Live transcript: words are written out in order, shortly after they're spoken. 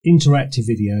Interactive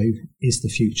video is the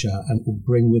future and will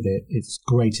bring with it its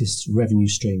greatest revenue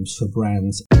streams for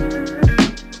brands.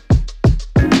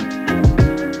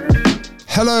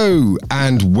 Hello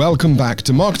and welcome back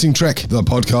to Marketing Trek, the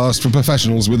podcast for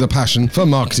professionals with a passion for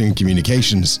marketing and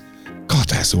communications. God,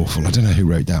 that's awful. I don't know who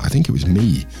wrote that. I think it was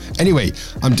me. Anyway,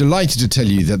 I'm delighted to tell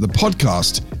you that the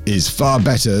podcast is far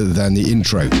better than the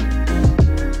intro.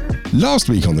 Last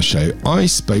week on the show, I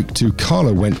spoke to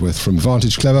Carla Wentworth from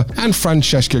Vantage Clever and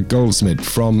Francesca Goldsmith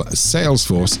from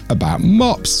Salesforce about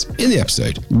MOPS. In the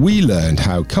episode, we learned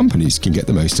how companies can get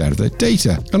the most out of their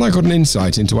data, and I got an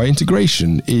insight into why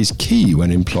integration is key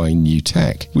when employing new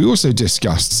tech. We also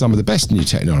discussed some of the best new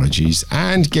technologies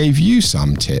and gave you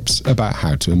some tips about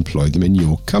how to employ them in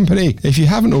your company. If you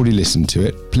haven't already listened to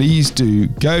it, please do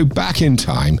go back in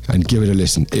time and give it a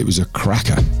listen. It was a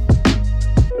cracker.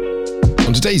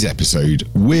 On today's episode,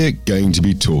 we're going to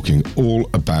be talking all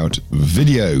about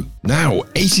video. Now,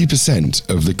 80%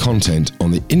 of the content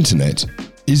on the internet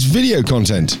is video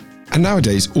content. And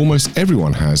nowadays, almost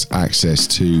everyone has access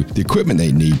to the equipment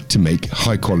they need to make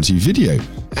high quality video.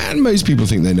 And most people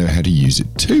think they know how to use it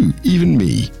too, even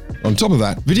me. On top of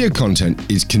that, video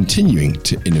content is continuing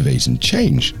to innovate and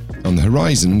change. On the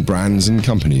horizon, brands and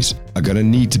companies are going to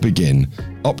need to begin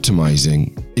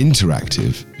optimizing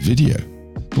interactive video.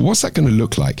 But what's that going to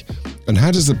look like? And how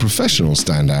does the professional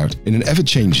stand out in an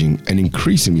ever-changing and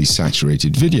increasingly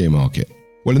saturated video market?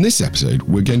 Well, in this episode,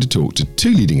 we're going to talk to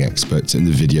two leading experts in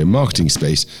the video marketing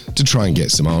space to try and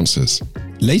get some answers.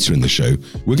 Later in the show,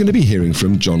 we're going to be hearing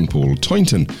from John Paul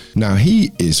Toynton. Now,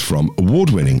 he is from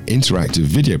award-winning interactive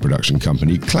video production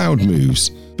company Cloud Moves.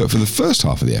 But for the first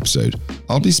half of the episode,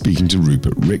 I'll be speaking to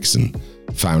Rupert Rickson,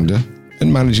 founder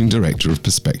and managing director of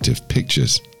Perspective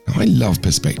Pictures. I love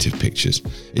Perspective Pictures.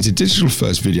 It's a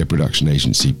digital-first video production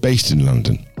agency based in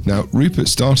London. Now, Rupert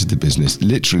started the business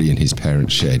literally in his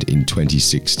parents' shed in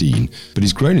 2016, but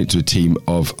he's grown it to a team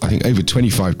of, I think, over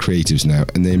 25 creatives now,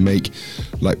 and they make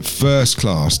like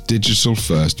first-class,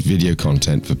 digital-first video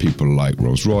content for people like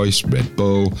Rolls-Royce, Red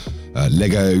Bull,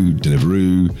 Lego,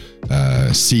 Deliveroo,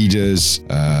 Cedars.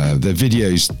 Their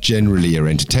videos generally are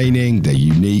entertaining, they're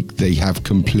unique, they have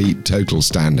complete, total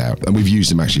standout. And we've used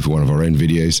them actually for one of our own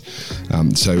videos.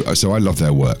 So I love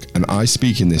their work. And I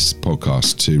speak in this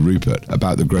podcast to Rupert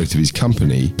about the growth of his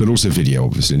company, but also video,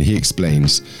 obviously. And he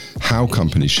explains how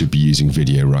companies should be using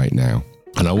video right now.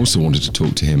 And I also wanted to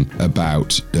talk to him about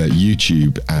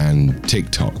YouTube and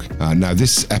TikTok. Now,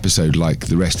 this episode, like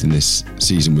the rest in this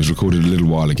season, was recorded a little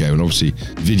while ago, and obviously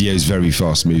video is very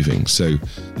fast moving. So,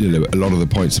 a lot of the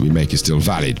points that we make are still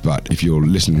valid. But if you're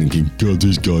listening thinking, God,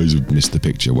 these guys have missed the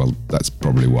picture, well, that's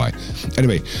probably why.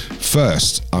 Anyway,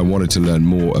 first, I wanted to learn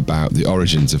more about the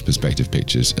origins of Perspective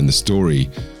Pictures and the story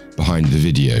behind the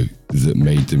video that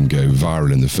made them go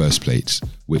viral in the first place,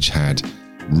 which had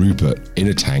Rupert in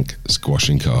a tank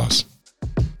squashing cars.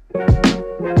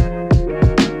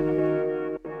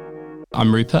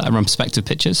 I'm Rupert. I run Perspective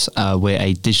Pictures. We're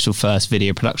a digital-first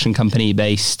video production company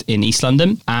based in East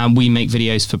London, and we make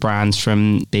videos for brands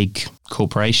from big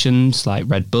corporations like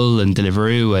Red Bull and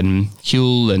Deliveroo and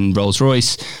Huel and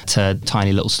Rolls-Royce to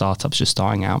tiny little startups just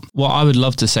starting out. Well, I would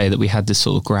love to say that we had this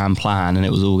sort of grand plan and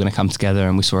it was all going to come together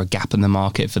and we saw a gap in the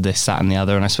market for this, that and the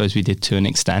other, and I suppose we did to an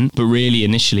extent. But really,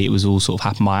 initially, it was all sort of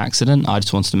happened by accident. I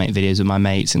just wanted to make videos with my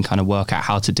mates and kind of work out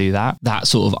how to do that. That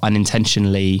sort of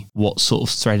unintentionally, what sort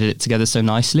of threaded it together so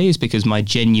nicely is because my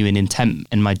genuine intent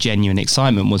and my genuine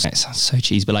excitement was, it sounds so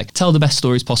cheesy, but like tell the best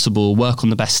stories possible, work on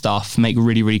the best stuff, make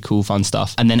really, really cool, fun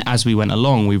stuff. And then as we went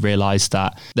along, we realized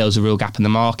that there was a real gap in the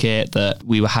market, that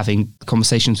we were having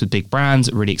conversations with big brands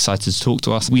that were really excited to talk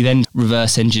to us. We then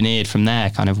reverse engineered from there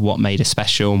kind of what made us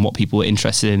special and what people were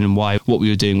interested in and why what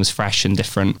we were doing was fresh and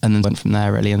different. And then went from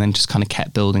there really, and then just kind of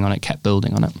kept building on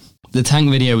it. The tank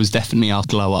video was definitely our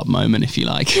glow up moment, if you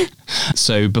like.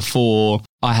 So before,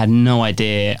 I had no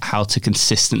idea how to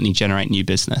consistently generate new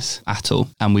business at all.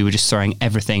 And we were just throwing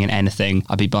everything and anything.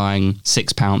 I'd be buying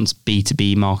 £6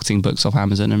 B2B marketing books off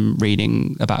Amazon and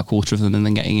reading about a quarter of them and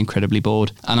then getting incredibly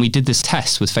bored. And we did this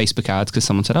test with Facebook ads because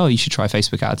someone said, oh, you should try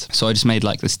Facebook ads. So I just made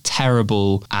like this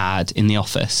terrible ad in the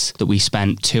office that we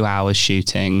spent 2 hours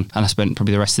shooting, and I spent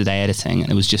probably the rest of the day editing.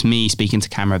 And it was just me speaking to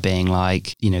camera being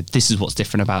like, this is what's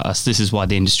different about us. This is why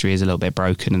the industry is a little bit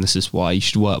broken, and this is why you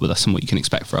should work with us and what you can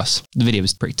expect for us. The video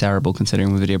was pretty terrible considering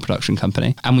we're a video production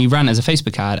company. And we ran as a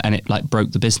Facebook ad and it like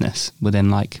broke the business within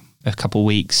like a couple of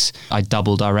weeks. I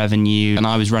doubled our revenue and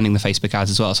I was running the Facebook ads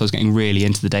as well. So I was getting really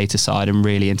into the data side and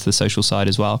really into the social side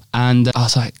as well. And I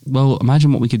was like, well,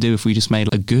 imagine what we could do if we just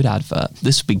made a good advert.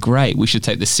 This would be great. We should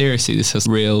take this seriously. This has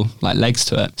real like legs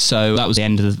to it. So that was the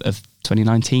end of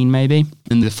 2019 maybe.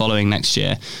 And the following next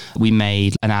year, we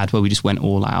made an ad where we just went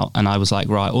all out. And I was like,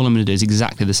 right, all I'm going to do is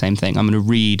exactly the same thing. I'm going to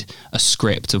read a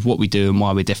script of what we do and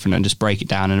why we're different and just break it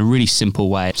down in a really simple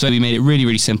way. So we made it really,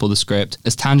 really simple, the script,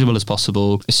 as tangible as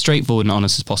possible, as straightforward and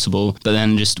honest as possible. But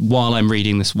then just while I'm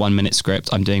reading this 1 minute script,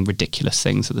 I'm doing ridiculous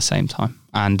things at the same time.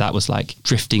 And that was like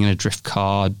drifting in a drift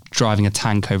car, driving a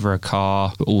tank over a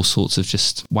car, all sorts of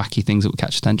just wacky things that would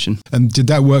catch attention. And did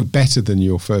that work better than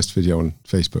your first video on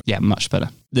Facebook? Yeah, much better.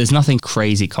 There's nothing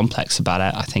crazy complex about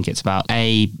it. I think it's about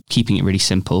keeping it really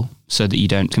simple so that you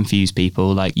don't confuse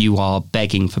people. Like, you are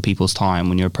begging for people's time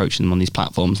when you're approaching them on these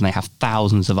platforms, and they have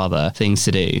thousands of other things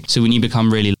to do. So when you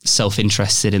become really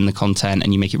self-interested in the content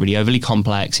and you make it really overly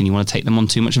complex and you want to take them on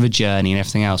too much of a journey and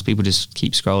everything else, people just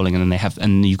keep scrolling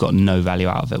and you've got no value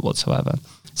out of it whatsoever.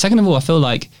 Second of all, I feel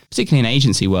like, particularly in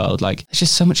agency world, like there's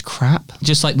just so much crap.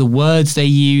 Just like the words they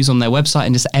use on their website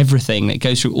and just everything that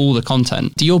goes through all the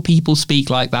content. Do your people speak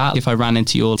like that? If I ran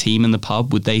into your team in the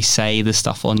pub, would they say the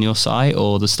stuff on your site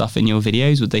or the stuff in your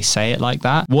videos? Would they say it like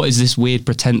that? What is this weird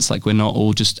pretense like we're not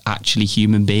all just actually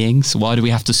human beings? Why do we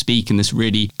have to speak in this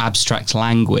really abstract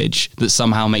language that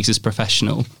somehow makes us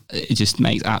professional? It just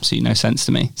makes absolutely no sense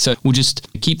to me. So we'll just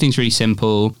keep things really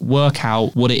simple, work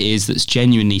out what it is that's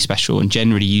genuinely special and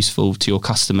generally useful to your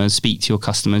customers, speak to your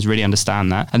customers, really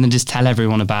understand that, and then just tell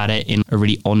everyone about it in a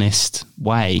really honest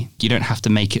way. You don't have to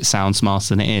make it sound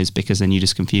smarter than it is, because then you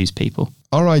just confuse people.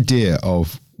 Our idea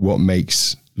of what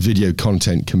makes video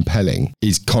content compelling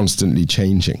is constantly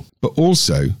changing, but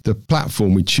also the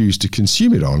platform we choose to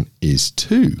consume it on is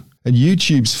too. And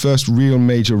YouTube's first real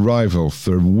major rival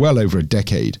for well over a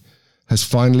decade has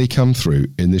finally come through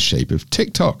in the shape of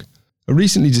TikTok. I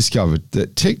recently discovered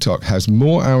that TikTok has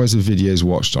more hours of videos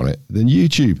watched on it than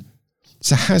YouTube.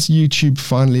 So has YouTube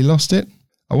finally lost it?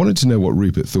 I wanted to know what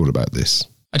Rupert thought about this.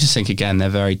 I just think, again, they're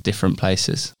very different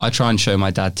places. I try and show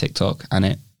my dad TikTok and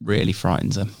it really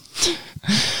frightens him.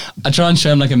 I try and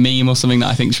show him like a meme or something that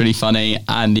I think is really funny,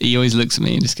 and he always looks at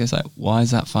me and just goes like, why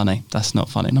is that funny? That's not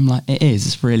funny. And I'm like, it is.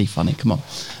 It's really funny. Come on.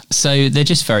 So they're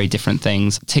just very different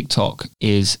things. TikTok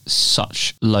is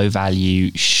such low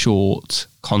value, short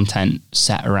content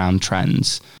set around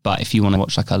trends. But if you want to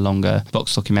watch like a longer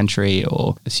box documentary,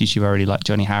 or a YouTuber I really like,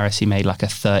 Johnny Harris, he made like a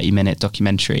 30-minute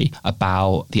documentary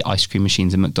about the ice cream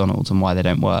machines in McDonald's and why they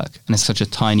don't work. And it's such a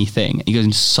tiny thing. He goes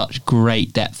into such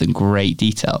great depth and great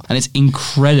detail. And it's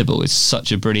incredible. It's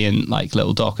such a brilliant like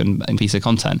little doc and piece of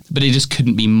content. But it just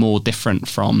couldn't be more different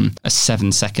from a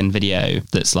 7-second video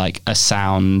that's like a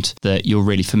sound that you're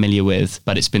really familiar with,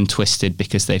 but it's been twisted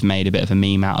because they've made a bit of a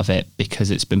meme out of it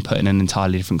because it's been put in an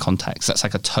entirely different context. That's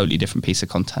like a totally different piece of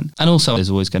content. And also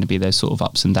there's always going to be those sort of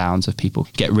ups and downs of people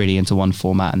get really into one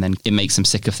format and then it makes them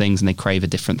sick of things and they crave a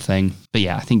different thing. But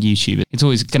yeah, I think YouTube, it's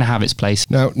always going to have its place.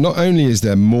 Now, not only is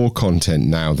there more content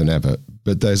now than ever,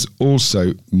 but there's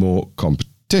also more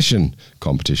competition.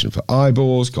 Competition for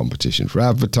eyeballs, competition for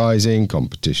advertising,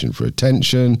 competition for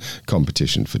attention,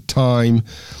 competition for time.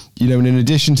 You know, and in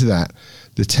addition to that,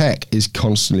 the tech is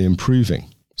constantly improving.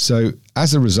 So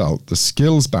as a result, the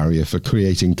skills barrier for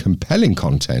creating compelling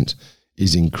content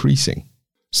is increasing.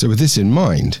 So with this in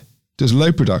mind, does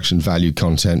low production value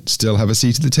content still have a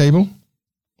seat at the table?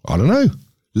 I don't know.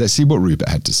 Let's see what Rupert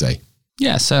had to say.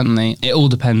 Yeah, certainly. It all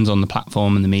depends on the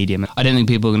platform and the medium. I don't think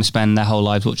people are going to spend their whole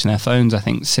lives watching their phones. I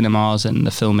think cinemas and the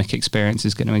filmic experience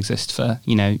is going to exist for,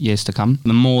 years to come.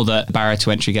 The more that the barrier to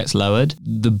entry gets lowered,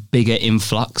 the bigger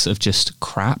influx of just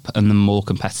crap and the more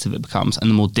competitive it becomes and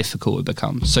the more difficult it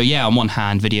becomes. So yeah, on one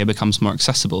hand, video becomes more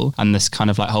accessible and this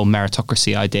kind of like whole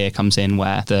meritocracy idea comes in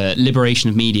where the liberation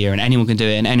of media and anyone can do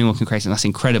it and anyone can create it, and that's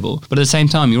incredible. But at the same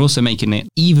time, you're also making it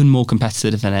even more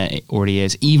competitive than it already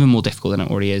is, even more difficult than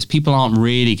it already is. People aren't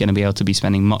really going to be able to be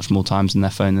spending much more times on their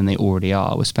phone than they already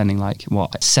are. We're spending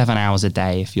 7 hours a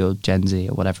day if you're Gen Z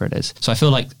or whatever it is. So I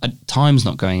feel like time's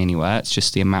not going anywhere. It's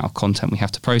just the amount of content we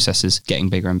have to process is getting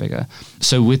bigger and bigger.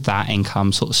 So with that in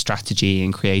comes sort of strategy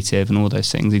and creative and all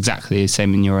those things. Exactly the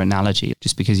same in your analogy.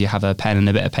 Just because you have a pen and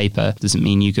a bit of paper doesn't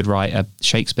mean you could write a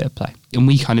Shakespeare play. And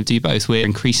we kind of do both. We're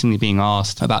increasingly being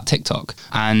asked about TikTok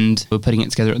and we're putting it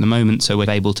together at the moment so we're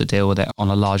able to deal with it on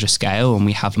a larger scale and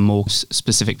we have a more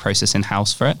specific process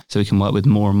in-house for it so we can work with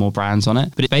more and more brands on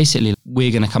it. But basically,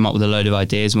 we're going to come up with a load of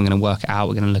ideas, we're going to work it out,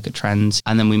 we're going to look at trends,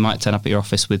 and then we might turn up at your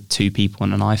office with 2 people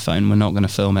and an iPhone. We're not going to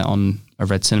film it on a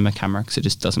Red Cinema camera because it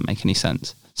just doesn't make any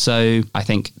sense. So I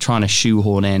think trying to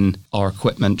shoehorn in our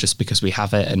equipment just because we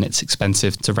have it and it's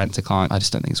expensive to rent to client, I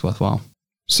just don't think it's worthwhile.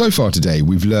 So far today,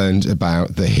 we've learned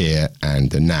about the here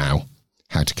and the now,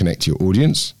 how to connect to your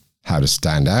audience, how to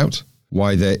stand out,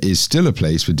 why there is still a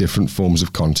place for different forms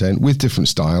of content with different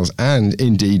styles and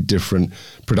indeed different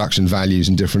production values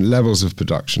and different levels of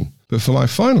production. But for my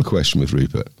final question with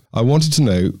Rupert, I wanted to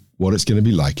know what it's going to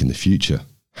be like in the future.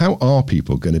 How are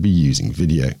people going to be using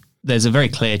video? There's a very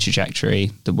clear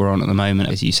trajectory that we're on at the moment.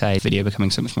 As you say, video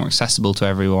becoming so much more accessible to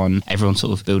everyone. Everyone's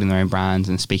sort of building their own brands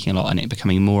and speaking a lot, and it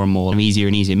becoming more and more easier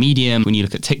and easier medium. When you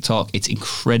look at TikTok, it's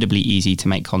incredibly easy to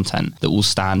make content that will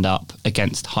stand up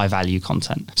against high value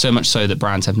content. So much so that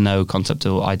brands have no concept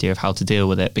or idea of how to deal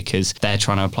with it because they're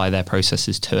trying to apply their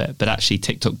processes to it. But actually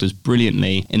TikTok does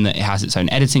brilliantly in that it has its own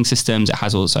editing systems, it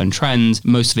has all its own trends.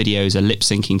 Most videos are lip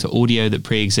syncing to audio that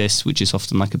pre-exists, which is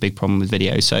often like a big problem with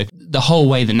video. So the whole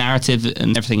way the narrative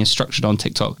and everything is structured on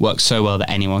TikTok works so well that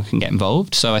anyone can get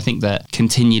involved. So I think that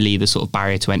continually the sort of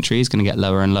barrier to entry is going to get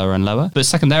lower and lower and lower. But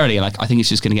secondarily, I think it's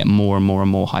just going to get more and more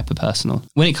and more hyper personal.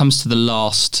 When it comes to the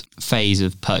last phase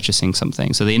of purchasing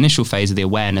something, so the initial phase of the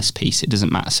awareness piece, it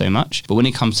doesn't matter so much. But when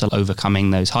it comes to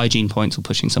overcoming those hygiene points or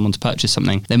pushing someone to purchase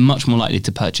something, they're much more likely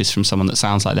to purchase from someone that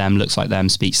sounds like them, looks like them,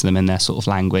 speaks to them in their sort of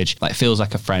language, like feels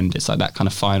like a friend. It's like that kind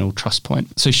of final trust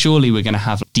point. So surely we're going to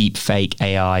have deep fake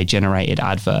AI generated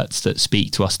adverts that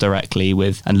speak to us directly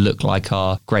with and look like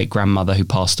our great grandmother who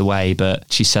passed away, but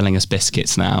she's selling us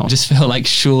biscuits now. I just feel like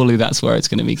surely that's where it's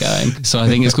going to be going. So I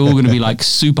think it's all going to be like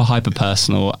super hyper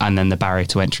personal, and then the barrier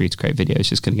to entry to create video is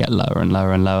just going to get lower and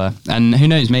lower and lower. And who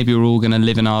knows, maybe we're all going to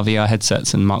live in our VR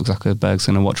headsets and Mark Zuckerberg's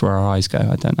going to watch where our eyes go.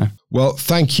 I don't know. Well,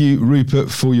 thank you, Rupert,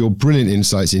 for your brilliant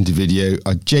insights into video.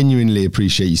 I genuinely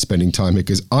appreciate you spending time here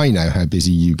because I know how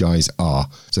busy you guys are.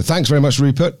 So thanks very much,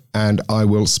 Rupert, and I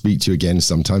will speak to you again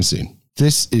sometime soon.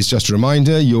 This is just a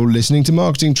reminder, you're listening to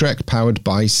Marketing Trek powered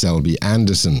by Selby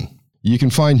Anderson. You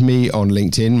can find me on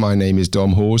LinkedIn. My name is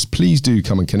Dom Hawes. Please do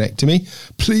come and connect to me.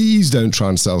 Please don't try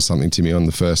and sell something to me on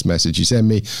the first message you send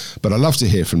me, but I love to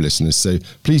hear from listeners. So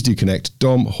please do connect.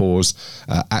 Dom Hawes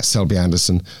at Selby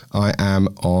Anderson. I am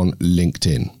on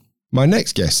LinkedIn. My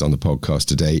next guest on the podcast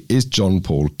today is John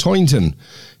Paul Toynton,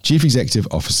 Chief Executive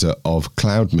Officer of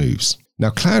CloudMoves. Now,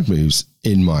 CloudMoves,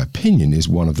 in my opinion, is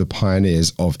one of the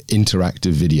pioneers of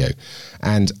interactive video.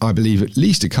 And I believe at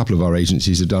least a couple of our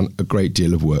agencies have done a great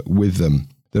deal of work with them.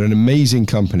 They're an amazing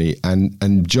company. And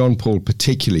John Paul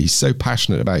particularly, he's so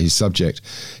passionate about his subject.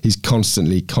 He's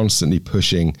constantly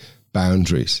pushing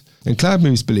boundaries. And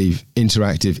CloudMoves believe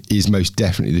interactive is most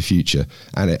definitely the future.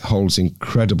 And it holds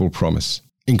incredible promise.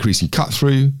 Increasing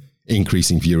cut-through,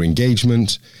 increasing viewer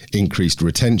engagement, increased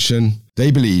retention. They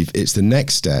believe it's the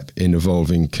next step in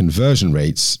evolving conversion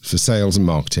rates for sales and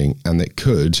marketing, and that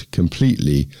could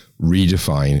completely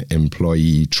redefine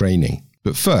employee training.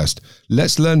 But first,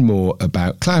 let's learn more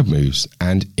about CloudMoves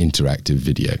and interactive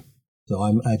video. So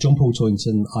I'm John Paul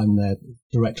Toynton. I'm the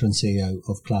Director and CEO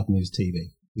of CloudMoves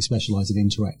TV. We specialise in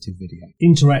interactive video.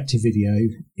 Interactive video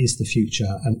is the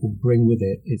future and will bring with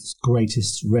it its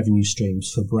greatest revenue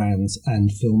streams for brands and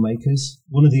filmmakers.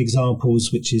 One of the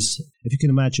examples, which is, if you can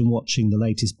imagine watching the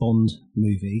latest Bond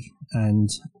movie and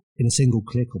in a single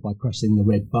click or by pressing the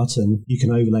red button, you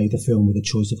can overlay the film with a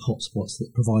choice of hotspots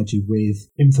that provide you with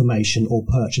information or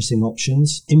purchasing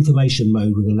options. Information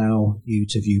mode would allow you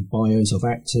to view bios of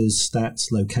actors, stats,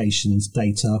 locations,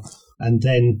 data. And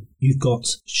then you've got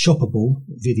shoppable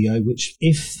video, which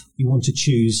if you want to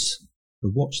choose the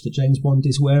watch that James Bond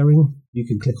is wearing, you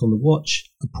can click on the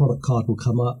watch, a product card will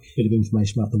come up, a bit of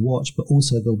information about the watch, but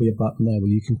also there'll be a button there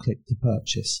where you can click to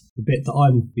purchase. The bit that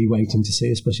I'm be waiting to see,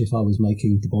 especially if I was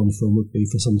making the Bond film, would be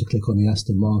for someone to click on the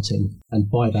Aston Martin and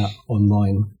buy that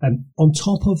online. And on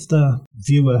top of the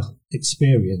viewer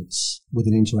experience with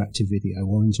an interactive video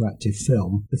or interactive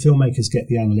film, the filmmakers get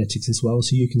the analytics as well,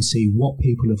 so you can see what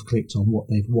people have clicked on, what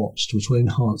they've watched, which will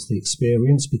enhance the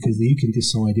experience because you can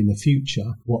decide in the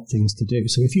future what things to do.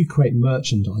 So if you create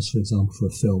merchandise, for example, for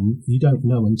a film, you don't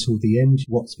know until the end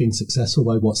what's been successful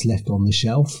by what's left on the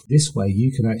shelf. This way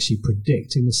you can actually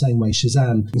predict, in the same way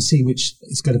Shazam, and see which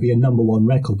is going to be a number one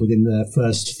record within the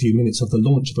first few minutes of the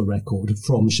launch of a record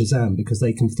from Shazam, because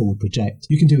they can forward project.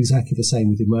 You can do exactly the same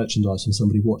with your merchandise from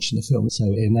somebody watching the film. So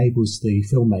it enables the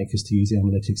filmmakers to use the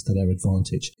analytics to their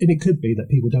advantage. And it could be that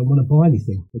people don't want to buy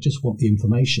anything. They just want the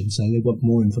information. So they want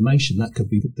more information. That could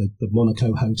be the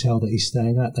Monaco hotel that he's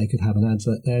staying at. They could have an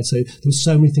advert there. So there's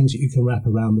so many things that you can wrap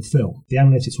around the film. The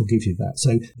analytics will give you that.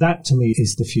 So that to me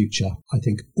is the future. I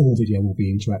think all video will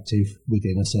be interactive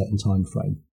within a certain time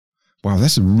frame. Wow,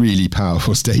 that's a really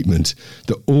powerful statement,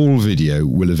 that all video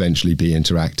will eventually be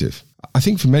interactive. I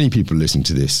think for many people listening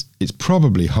to this, it's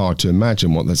probably hard to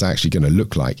imagine what that's actually going to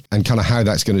look like and kind of how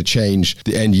that's going to change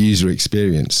the end user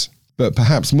experience. But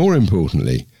perhaps more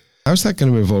importantly, how's that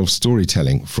going to evolve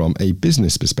storytelling from a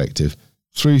business perspective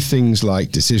through things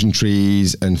like decision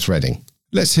trees and threading.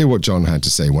 Let's hear what John had to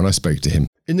say when I spoke to him.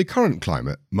 In the current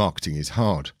climate, marketing is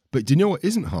hard. But do you know what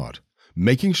isn't hard?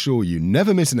 Making sure you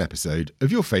never miss an episode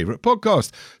of your favourite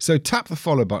podcast. So tap the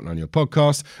follow button on your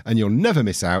podcast and you'll never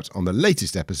miss out on the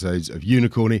latest episodes of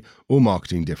Unicorny or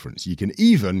Marketing Difference. You can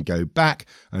even go back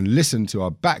and listen to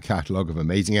our back catalogue of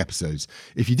amazing episodes.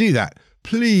 If you do that,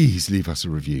 please leave us a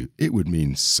review. It would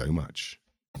mean so much.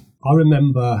 I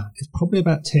remember it's probably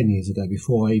about 10 years ago,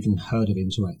 before I even heard of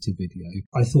interactive video,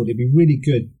 I thought it'd be really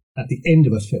good at the end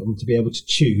of a film to be able to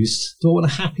choose, do I want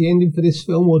a happy ending for this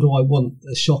film, or do I want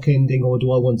a shock ending, or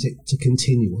do I want it to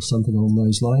continue, or something along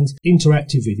those lines?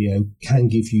 Interactive video can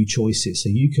give you choices, so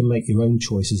you can make your own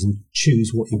choices and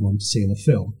choose what you want to see in a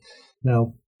film.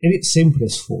 Now, in its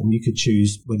simplest form, you could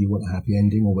choose whether you want a happy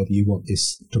ending or whether you want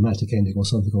this dramatic ending or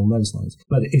something along those lines.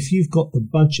 But if you've got the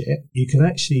budget, you can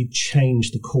actually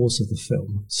change the course of the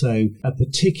film. So a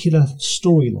particular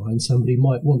storyline, somebody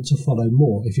might want to follow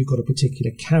more. If you've got a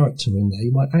particular character in there,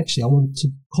 you might actually, I want to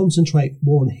concentrate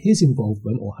more on his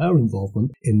involvement or her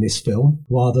involvement in this film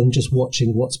rather than just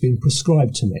watching what's been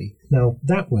prescribed to me. Now,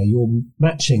 that way you're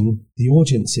matching the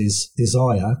audience's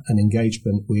desire and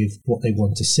engagement with what they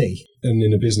want to see. And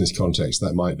in a business context,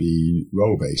 that might be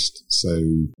role-based. So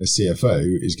a CFO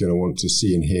is going to want to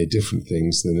see and hear different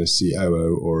things than a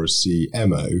COO or a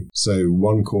CMO. So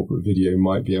one corporate video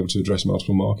might be able to address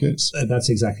multiple markets. That's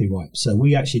exactly right. So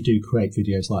we actually do create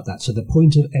videos like that. So the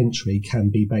point of entry can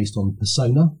be based on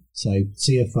persona. So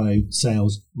CFO,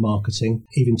 sales, marketing,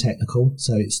 even technical.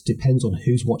 So it depends on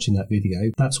who's watching that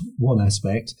video. That's one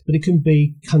aspect. But it can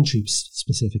be country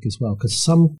specific as well, because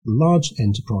some large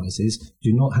enterprises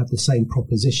do not have the same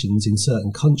propositions in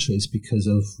certain countries because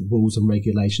of rules and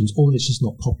regulations, or it's just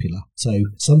not popular. So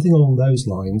something along those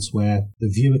lines where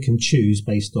the viewer can choose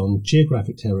based on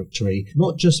geographic territory,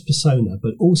 not just persona,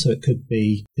 but also it could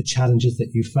be the challenges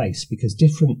that you face, because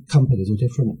different companies or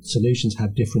different solutions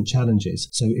have different challenges.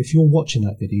 So if you're watching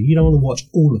that video, you don't want to watch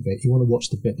all of it. You want to watch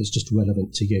the bit that's just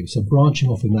relevant to you. So branching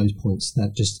off in those points,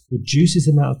 that just reduces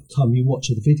the amount of time you watch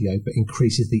the video, but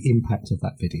increases the impact of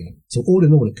that video. So all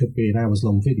in all, it could be an hours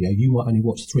long video. You might only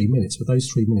watch 3 minutes, but those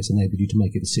 3 minutes enable you to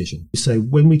make a decision. So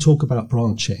when we talk about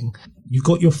branching, you've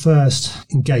got your first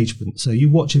engagement. So you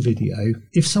watch a video.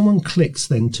 If someone clicks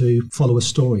then to follow a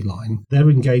storyline, their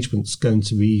engagement's going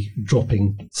to be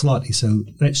dropping slightly. So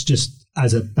let's just,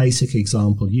 as a basic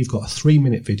example, you've got a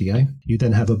 3-minute video. You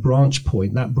then have a branch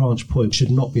point. That branch point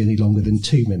should not be any longer than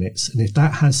 2 minutes. And if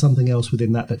that has something else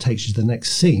within that that takes you to the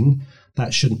next scene,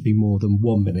 that shouldn't be more than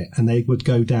 1 minute. And they would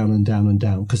go down and down and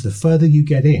down, because the further you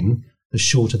get in, the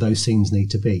shorter those scenes need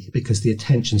to be, because the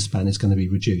attention span is going to be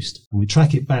reduced. And we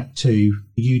track it back to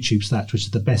YouTube stats, which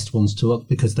are the best ones to look,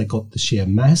 because they got the sheer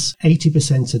mass.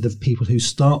 80% of the people who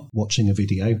start watching a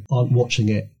video aren't watching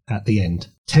it at the end.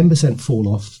 10%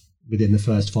 fall off within the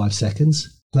first 5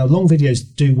 seconds. Now, long videos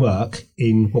do work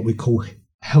in what we call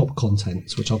help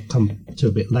content, which I'll come to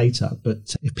a bit later.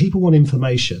 But if people want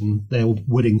information, they're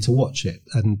willing to watch it.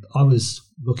 And I was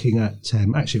looking at,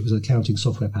 actually it was an accounting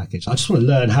software package. I just want to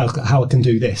learn how I can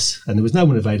do this. And there was no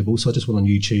one available, so I just went on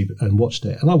YouTube and watched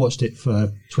it. And I watched it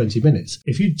for 20 minutes.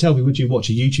 If you'd tell me, would you watch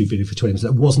a YouTube video for 20 minutes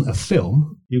that wasn't a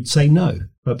film, you'd say no.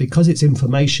 But because it's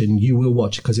information, you will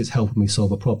watch it because it's helping me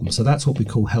solve a problem. So that's what we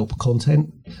call help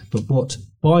content. But what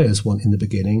buyers want in the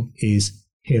beginning is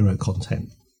hero content.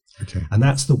 Okay. And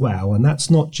that's the wow. And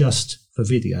that's not just for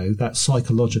video, that's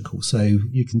psychological. So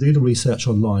you can do the research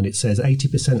online. It says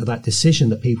 80% of that decision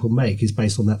that people make is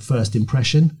based on that first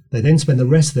impression. They then spend the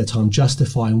rest of their time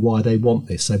justifying why they want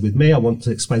this. So with me, I want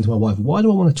to explain to my wife, why do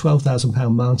I want a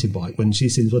 £12,000 mountain bike when she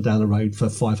seems to go down the road for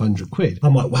 500 quid?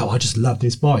 I'm like, wow, I just love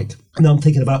this bike. And I'm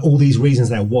thinking about all these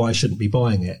reasons now why I shouldn't be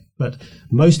buying it. But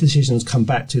most decisions come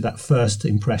back to that first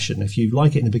impression. If you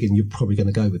like it in the beginning, you're probably going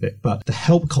to go with it. But the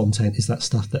help content is that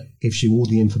stuff that gives you all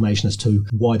the information as to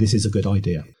why this is a good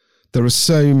idea. There are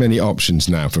so many options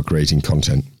now for creating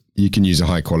content. You can use a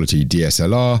high quality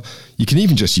DSLR. You can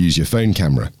even just use your phone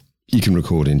camera. You can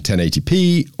record in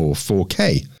 1080p or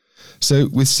 4K. So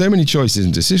with so many choices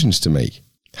and decisions to make,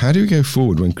 how do we go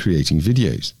forward when creating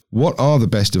videos? What are the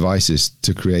best devices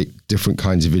to create different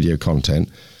kinds of video content?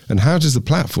 And how does the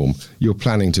platform you're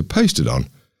planning to post it on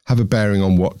have a bearing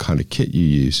on what kind of kit you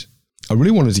use? I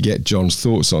really wanted to get John's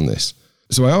thoughts on this.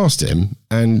 So I asked him,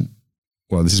 and,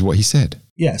 well, this is what he said.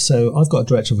 Yeah, so I've got a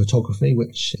director of photography,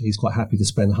 which he's quite happy to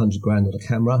spend 100 grand on a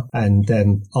camera, and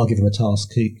then I'll give him a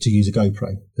task to use a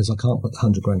GoPro, because I can't put the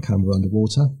 100 grand camera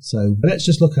underwater. So let's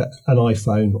just look at an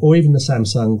iPhone, or even the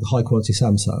Samsung, high quality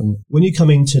Samsung. When you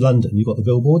come into London, you've got the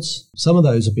billboards. Some of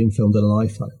those have been filmed on an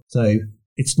iPhone. So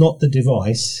it's not the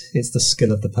device, it's the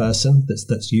skill of the person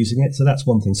that's using it. So that's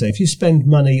one thing. So if you spend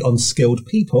money on skilled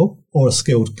people or a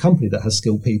skilled company that has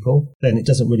skilled people, then it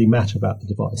doesn't really matter about the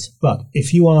device. But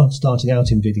if you are starting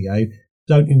out in video,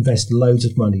 don't invest loads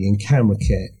of money in camera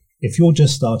kit. If you're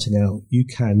just starting out, you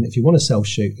can, if you want to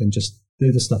self-shoot, then just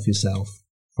do the stuff yourself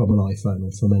from an iPhone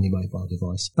or from any mobile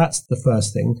device. That's the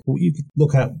first thing. Well, you could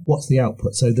look at what's the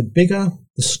output. So the bigger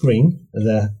the screen,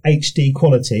 the HD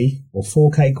quality or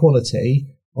 4K quality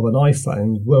of an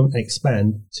iPhone won't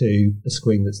expand to a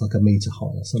screen that's like a meter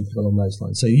high or something along those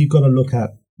lines. So you've got to look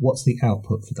at what's the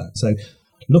output for that. So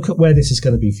look at where this is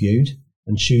going to be viewed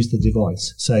and choose the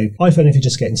device. So iPhone, if you're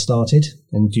just getting started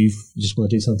and you just want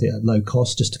to do something at low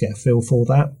cost just to get a feel for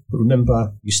that. But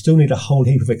remember, you still need a whole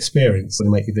heap of experience to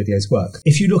make your videos work.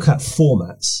 If you look at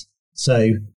formats, so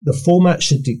the format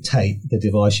should dictate the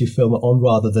device you film it on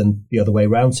rather than the other way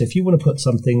around. So if you want to put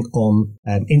something on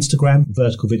Instagram,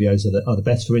 vertical videos are the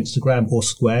best for Instagram, or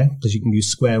Square, because you can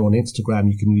use Square on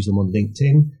Instagram, you can use them on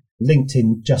LinkedIn.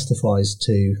 LinkedIn justifies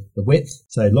to the width.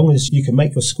 So long as you can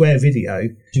make your square video,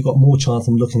 you've got more chance of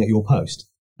them looking at your post,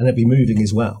 and it'll be moving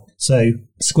as well. So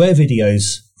square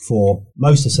videos for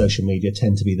most of social media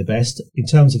tend to be the best. In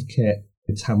terms of kit,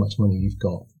 it's how much money you've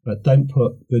got. But don't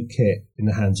put good kit in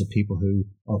the hands of people who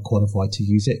aren't qualified to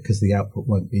use it, because the output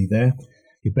won't be there.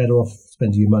 You're better off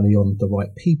spending your money on the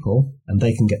right people, and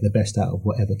they can get the best out of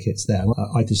whatever kit's there.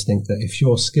 I just think that if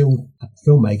you're skilled at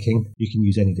filmmaking, you can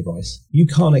use any device. You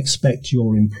can't expect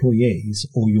your employees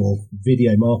or your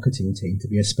video marketing team to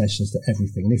be a specialist at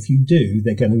everything. And if you do,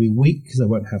 they're going to be weak because they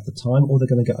won't have the time, or they're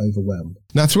going to get overwhelmed.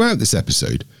 Now, throughout this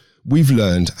episode, we've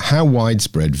learned how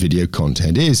widespread video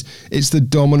content is. It's the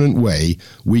dominant way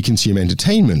we consume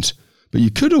entertainment. But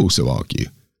you could also argue,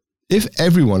 if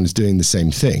everyone is doing the same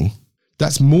thing,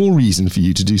 that's more reason for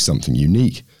you to do something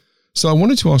unique. So I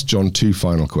wanted to ask John two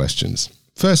final questions.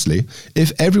 Firstly,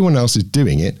 if everyone else is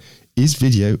doing it, is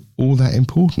video all that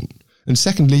important? And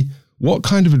secondly, what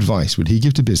kind of advice would he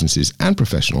give to businesses and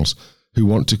professionals who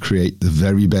want to create the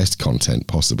very best content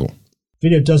possible?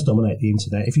 Video does dominate the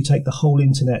internet. If you take the whole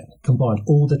internet combined,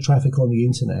 all the traffic on the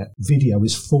internet, video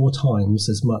is 4 times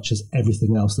as much as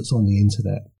everything else that's on the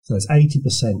internet. So it's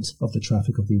 80% of the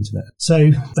traffic of the internet.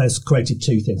 So that's created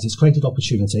two things. It's created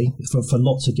opportunity for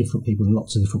lots of different people in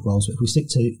lots of different roles. But if we stick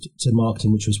to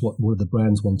marketing, which was what one of the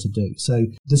brands want to do. So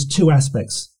there's two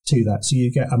aspects to that. So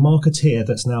you get a marketeer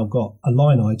that's now got a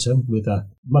line item with a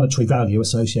monetary value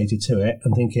associated to it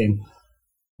and thinking,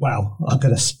 wow, I'm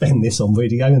going to spend this on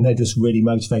video, and they're just really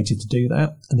motivated to do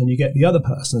that. And then you get the other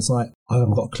person that's like, I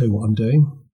haven't got a clue what I'm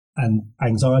doing. And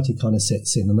anxiety kind of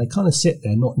sets in, and they kind of sit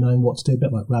there not knowing what to do, a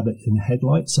bit like rabbit in the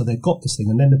headlights. So they've got this thing,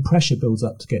 and then the pressure builds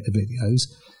up to get the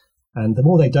videos. And the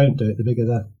more they don't do it, the bigger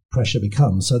the pressure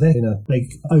becomes. So they're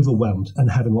overwhelmed and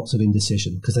having lots of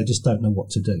indecision because they just don't know what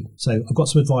to do. So I've got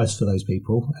some advice for those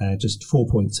people, just 4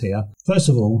 points here. First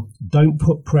of all, don't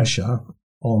put pressure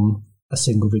on a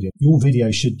single video. Your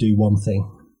video should do one thing.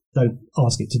 Don't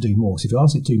ask it to do more. So if you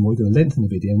ask it to do more, you're going to lengthen the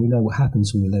video, and we know what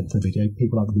happens when you lengthen the video.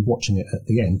 People aren't going to be watching it at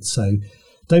the end. So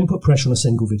don't put pressure on a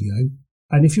single video.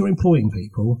 And if you're employing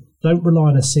people, don't rely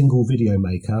on a single video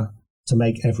maker to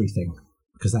make everything,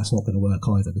 because that's not going to work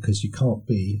either, because you can't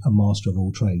be a master of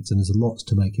all trades, and there's a lot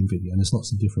to make in video, and there's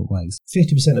lots of different ways.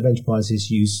 50% of enterprises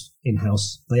use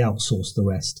in-house, they outsource the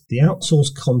rest. The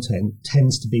outsourced content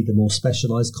tends to be the more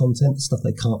specialized content, stuff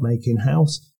they can't make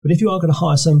in-house. But if you are going to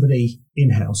hire somebody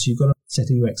in-house, you've got to set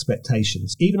your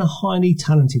expectations. Even a highly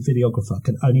talented videographer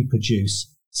can only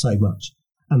produce so much,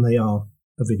 and they are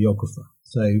a videographer.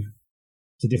 So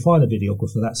to define a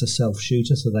videographer, that's a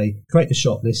self-shooter. So they create the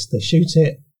shot list, they shoot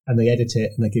it, and they edit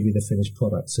it, and they give you the finished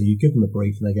product. So you give them a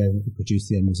brief, and they go and produce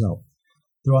the end result.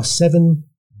 There are 7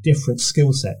 different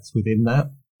skill sets within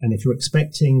that, and if you're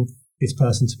expecting this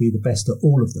person to be the best at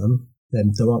all of them,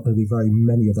 then there aren't going to be very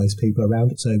many of those people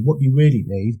around. So what you really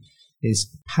need is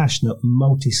a passionate,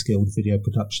 multi-skilled video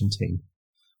production team,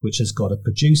 which has got a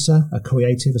producer, a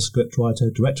creative, a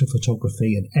scriptwriter, director of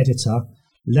photography, an editor,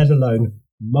 let alone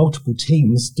multiple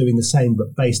teams doing the same,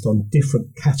 but based on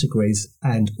different categories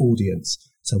and audience.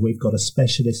 So we've got a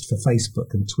specialist for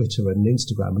Facebook and Twitter and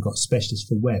Instagram. We've got a specialist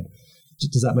for web.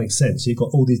 Does that make sense? So you've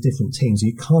got all these different teams.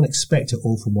 You can't expect it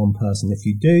all from one person. If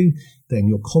you do, then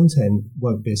your content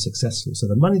won't be as successful. So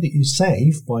the money that you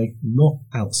save by not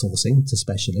outsourcing to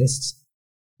specialists,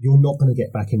 you're not going to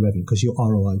get back in revenue because your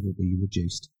ROI will be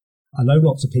reduced. I know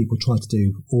lots of people try to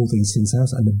do all these things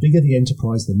out, and the bigger the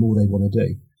enterprise, the more they want to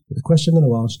do. But the question I'm going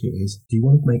to ask you is, do you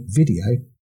want to make video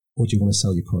or do you want to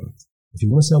sell your product? If you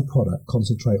want to sell product,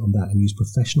 concentrate on that and use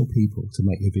professional people to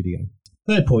make your video.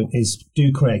 Third point is do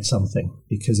create something,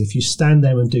 because if you stand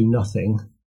there and do nothing,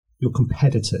 your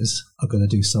competitors are going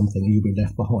to do something and you'll be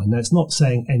left behind. Now, it's not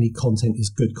saying any content is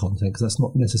good content, because that's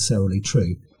not necessarily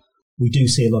true. We do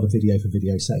see a lot of video for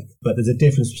video's sake, but there's a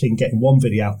difference between getting one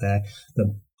video out there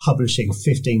than publishing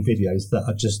 15 videos that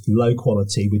are just low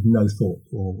quality with no thought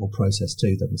or process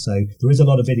to them. So there is a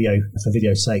lot of video for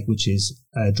video's sake, which is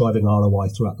driving ROI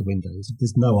throughout the windows.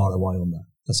 There's no ROI on that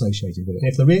associated with it.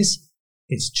 And if there is,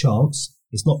 it's chance.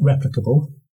 It's not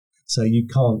replicable. So you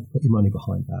can't put your money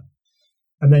behind that.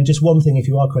 And then just one thing, if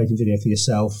you are creating video for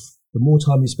yourself, the more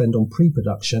time you spend on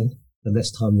pre-production, the less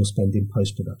time you'll spend in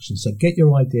post-production. So get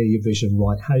your idea, your vision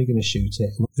right, how you're going to shoot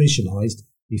it, and visualised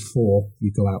before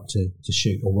you go out to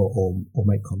shoot or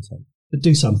make content. But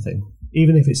do something,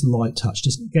 even if it's light touch,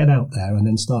 just get out there and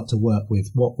then start to work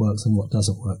with what works and what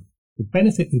doesn't work. The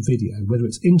benefit with video, whether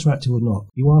it's interactive or not,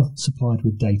 you are supplied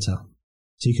with data.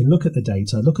 So you can look at the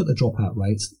data, look at the dropout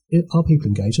rates, are people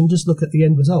engaged, and just look at the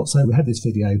end result. So we had this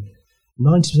video,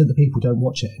 90% of the people don't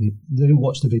watch it, and they didn't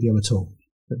watch the video at all.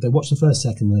 They watched the first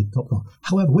second and they topped off.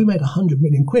 However, we made 100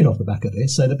 million quid off the back of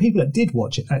this, so the people that did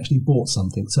watch it actually bought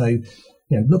something. So,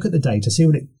 look at the data, see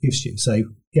what it gives you. So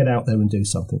get out there and do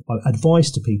something.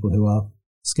 Advice to people who are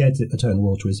scared to dip the toe in the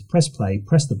water is press play,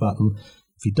 press the button.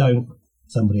 If you don't,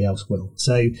 somebody else will.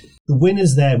 So the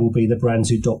winners there will be the brands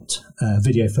who adopt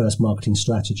video first marketing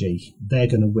strategy. They're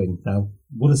going to win. Now,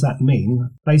 what does that mean?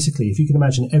 Basically, if you can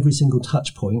imagine every single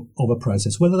touch point of a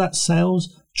process, whether that's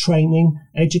sales, training,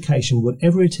 education,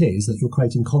 whatever it is that you're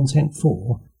creating content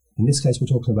for, in this case, we're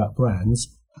talking about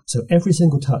brands. So every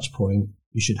single touch point,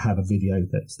 you should have a video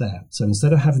that's there. So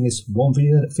instead of having this one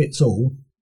video that fits all,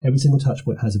 every single touch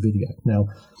point has a video. Now,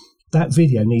 that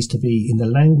video needs to be in the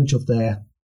language of their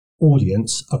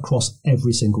audience across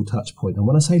every single touch point. And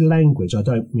when I say language, I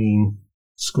don't mean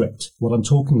script. What I'm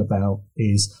talking about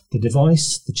is the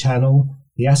device, the channel,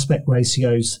 the aspect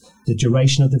ratios, the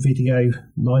duration of the video,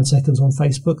 9 seconds on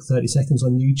Facebook, 30 seconds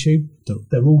on YouTube.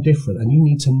 They're all different, and you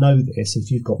need to know this if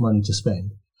you've got money to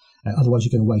spend. Otherwise,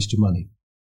 you're going to waste your money.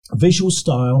 Visual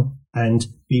style and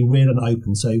being real and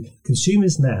open. So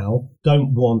consumers now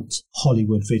don't want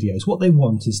Hollywood videos. What they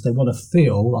want is they want to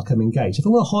feel like I'm engaged. If I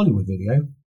want a Hollywood video,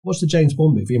 watch the James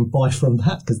Bond movie and buy from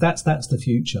that, because that's the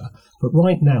future. But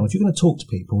right now, if you're going to talk to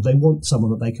people, they want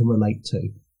someone that they can relate to.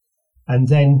 And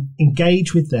then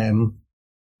engage with them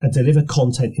and deliver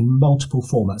content in multiple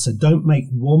formats. So don't make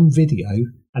one video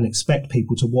and expect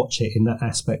people to watch it in that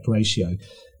aspect ratio.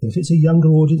 If it's a younger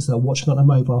audience that are watching on a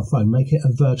mobile phone, make it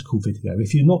a vertical video.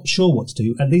 If you're not sure what to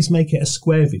do, at least make it a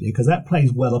square video, because that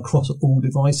plays well across all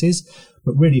devices.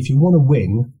 But really, if you want to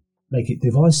win, make it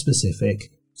device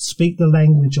specific. Speak the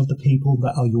language of the people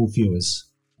that are your viewers.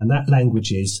 And that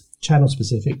language is channel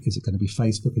specific. Is it going to be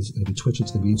Facebook? Is it going to be Twitter?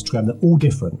 Is it going to be Instagram? They're all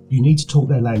different. You need to talk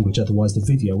their language, otherwise the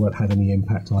video won't have any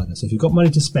impact either. So if you've got money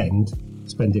to spend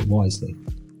it wisely.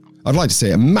 I'd like to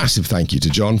say a massive thank you to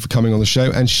John for coming on the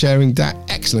show and sharing that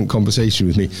excellent conversation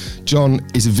with me. John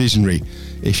is a visionary.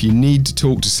 If you need to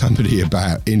talk to somebody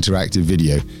about interactive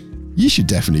video, you should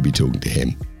definitely be talking to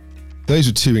him. Those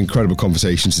were two incredible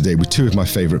conversations today with two of my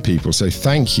favourite people. So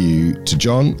thank you to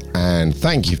John and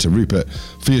thank you to Rupert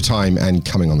for your time and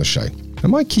coming on the show.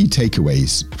 And my key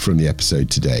takeaways from the episode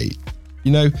today,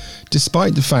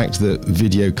 despite the fact that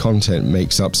video content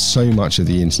makes up so much of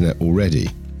the internet already,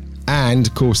 and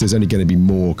of course there's only going to be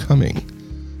more coming,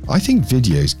 I think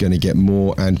video is going to get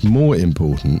more and more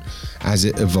important as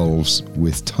it evolves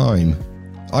with time.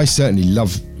 I certainly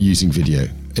love using video.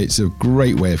 It's a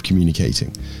great way of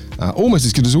communicating. Almost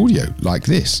as good as audio, like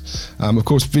this. Of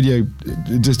course, video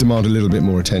does demand a little bit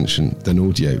more attention than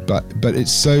audio, but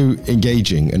it's so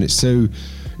engaging and it's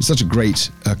such a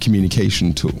great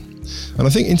communication tool. And I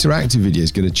think interactive video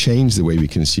is going to change the way we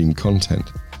consume content.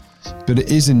 But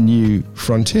it is a new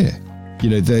frontier.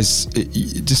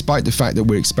 Despite the fact that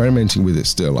we're experimenting with it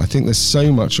still, I think there's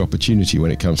so much opportunity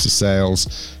when it comes to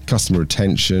sales, customer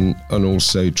retention, and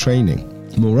also training.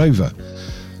 Moreover,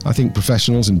 I think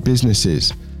professionals and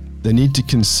businesses, they need to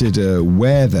consider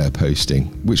where they're posting,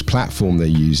 which platform they're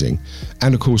using,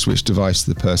 and of course, which device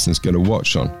the person's going to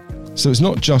watch on. So it's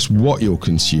not just what you're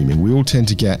consuming. We all tend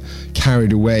to get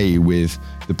carried away with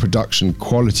the production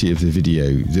quality of the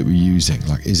video that we're using.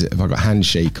 Like, have I got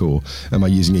Handshake or am I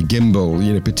using a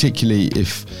gimbal? Particularly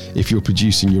if you're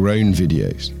producing your own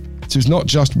videos. So it's not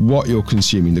just what you're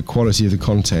consuming, the quality of the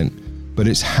content, but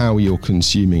it's how you're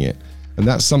consuming it. And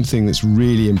that's something that's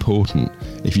really important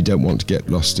if you don't want to get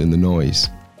lost in the noise.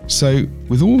 So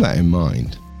with all that in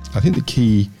mind, I think the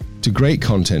key to great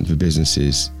content for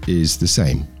businesses is the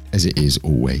same as it is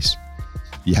always.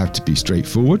 You have to be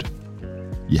straightforward.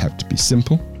 You have to be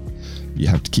simple. You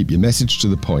have to keep your message to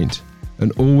the point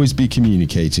and always be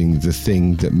communicating the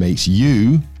thing that makes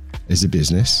you as a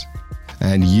business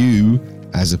and you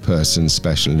as a person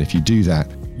special. And if you do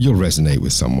that, you'll resonate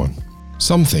with someone.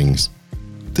 Some things,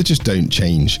 they just don't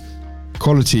change.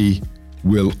 Quality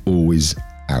will always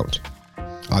out.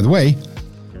 Either way,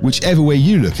 whichever way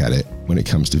you look at it, when it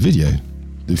comes to video,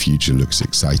 the future looks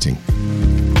exciting.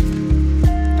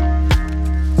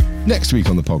 Next week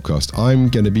on the podcast, I'm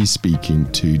going to be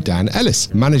speaking to Dan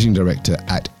Ellis, Managing Director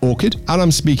at Orchid, and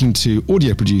I'm speaking to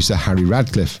audio producer Harry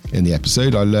Radcliffe. In the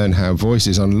episode, I learn how voice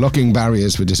is unlocking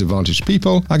barriers for disadvantaged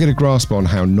people. I get a grasp on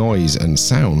how noise and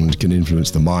sound can influence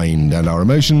the mind and our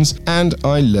emotions, and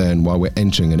I learn why we're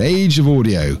entering an age of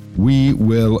audio. We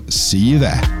will see you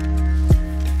there.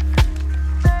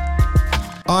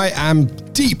 I am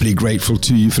deeply grateful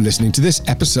to you for listening to this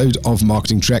episode of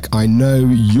Marketing Trek. I know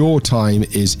your time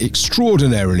is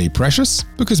extraordinarily precious,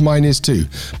 because mine is too.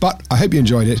 But I hope you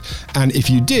enjoyed it. And if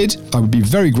you did, I would be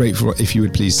very grateful if you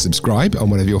would please subscribe on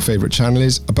whatever your favorite channel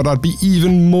is. But I'd be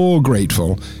even more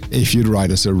grateful if you'd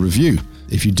write us a review.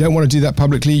 If you don't want to do that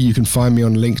publicly, you can find me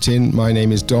on LinkedIn. My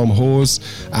name is Dom Hawes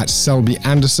at Selby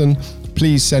Anderson.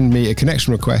 Please send me a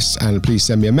connection request and please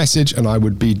send me a message, and I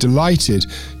would be delighted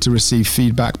to receive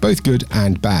feedback, both good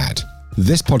and bad.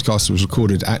 This podcast was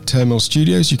recorded at Terminal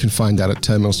Studios. You can find that at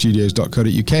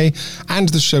terminalstudios.co.uk, and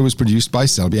the show was produced by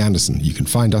Selby Anderson. You can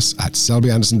find us at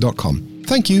selbyanderson.com.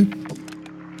 Thank you.